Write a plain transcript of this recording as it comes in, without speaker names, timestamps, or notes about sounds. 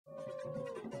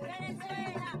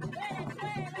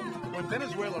When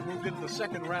Venezuela moved into the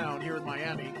second round here in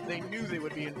Miami, they knew they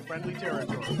would be in friendly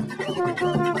territory.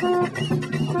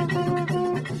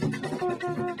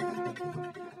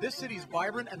 This city's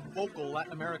vibrant and vocal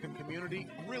Latin American community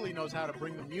really knows how to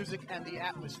bring the music and the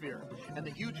atmosphere. And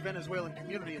the huge Venezuelan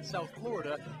community in South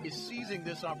Florida is seizing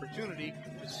this opportunity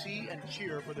to see and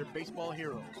cheer for their baseball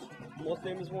heroes. The most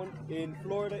famous one in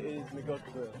Florida is Miguel.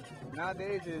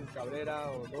 Nowadays is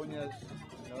Cabrera, Ordóñez.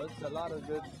 There's a lot of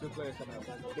good players coming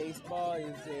up. Baseball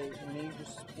is a major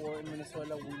sport in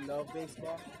Venezuela. We love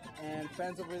baseball. And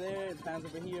fans over there and fans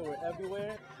over here, we're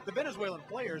everywhere. The Venezuelan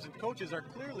players and coaches are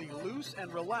clearly loose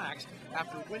and relaxed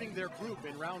after winning their group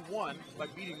in round one by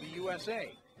beating the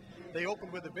USA. They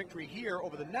opened with a victory here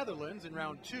over the Netherlands in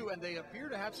round two, and they appear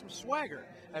to have some swagger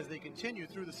as they continue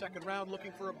through the second round,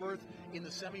 looking for a berth in the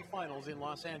semifinals in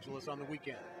Los Angeles on the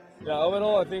weekend. Yeah,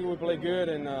 overall, I think we play good,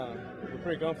 and we're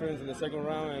pretty confident in the second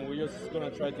round, and we're just gonna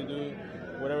try to do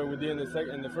whatever we did in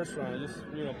the first round. Just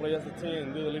play as a team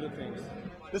and do the little things.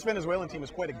 This Venezuelan team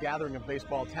is quite a gathering of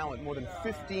baseball talent. More than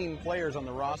 15 players on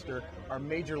the roster are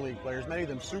major league players, many of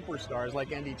them superstars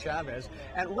like Andy Chavez,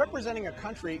 and representing a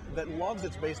country that loves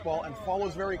its baseball and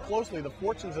follows very closely the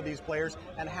fortunes of these players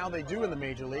and how they do in the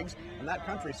major leagues. And that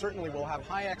country certainly will have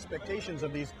high expectations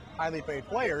of these highly paid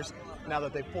players now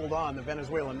that they've pulled on the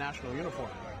Venezuelan national uniform.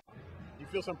 You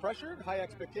feel some pressure? High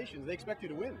expectations. They expect you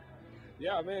to win.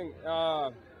 Yeah, I mean,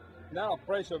 not a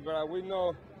pressure, but we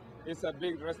know it's a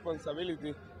big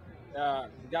responsibility.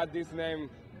 Got this name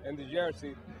in the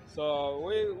jersey, so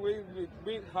we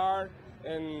work hard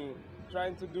and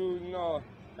trying to do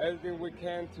everything we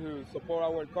can to support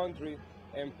our country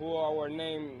and put our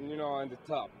name on the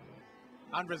top.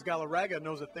 Andres Galarraga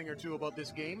knows a thing or two about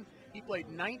this game. He played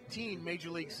 19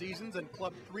 major league seasons and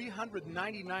clubbed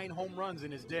 399 home runs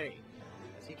in his day.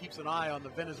 As he keeps an eye on the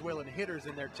Venezuelan hitters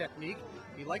and their technique,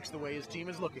 he likes the way his team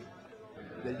is looking.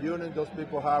 The unit those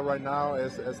people have right now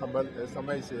is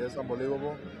amazing. It's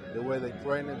unbelievable. The way they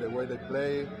train it, the way they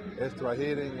play, extra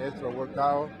hitting, extra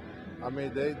workout. I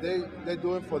mean, they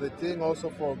do it for the team, also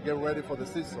for get ready for the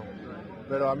season.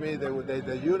 But I mean,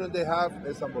 the unit they have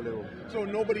is unbelievable. So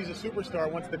nobody's a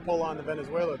superstar once they pull on the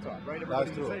Venezuela top, right?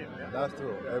 That's true. Yeah? That's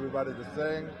true. Everybody's the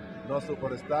same. No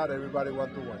superstar. Everybody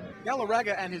wants to win.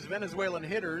 Galarraga and his Venezuelan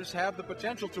hitters have the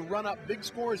potential to run up big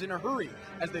scores in a hurry,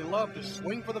 as they love to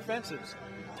swing for the fences.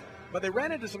 But they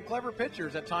ran into some clever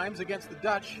pitchers at times against the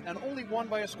Dutch and only won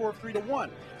by a score of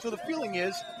 3-1. So the feeling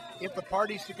is, if the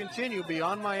party's to continue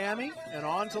beyond Miami and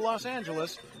on to Los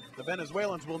Angeles, the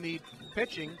Venezuelans will need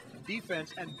pitching,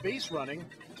 defense, and base running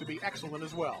to be excellent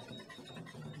as well.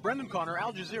 Brendan Connor,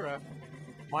 Al Jazeera,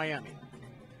 Miami.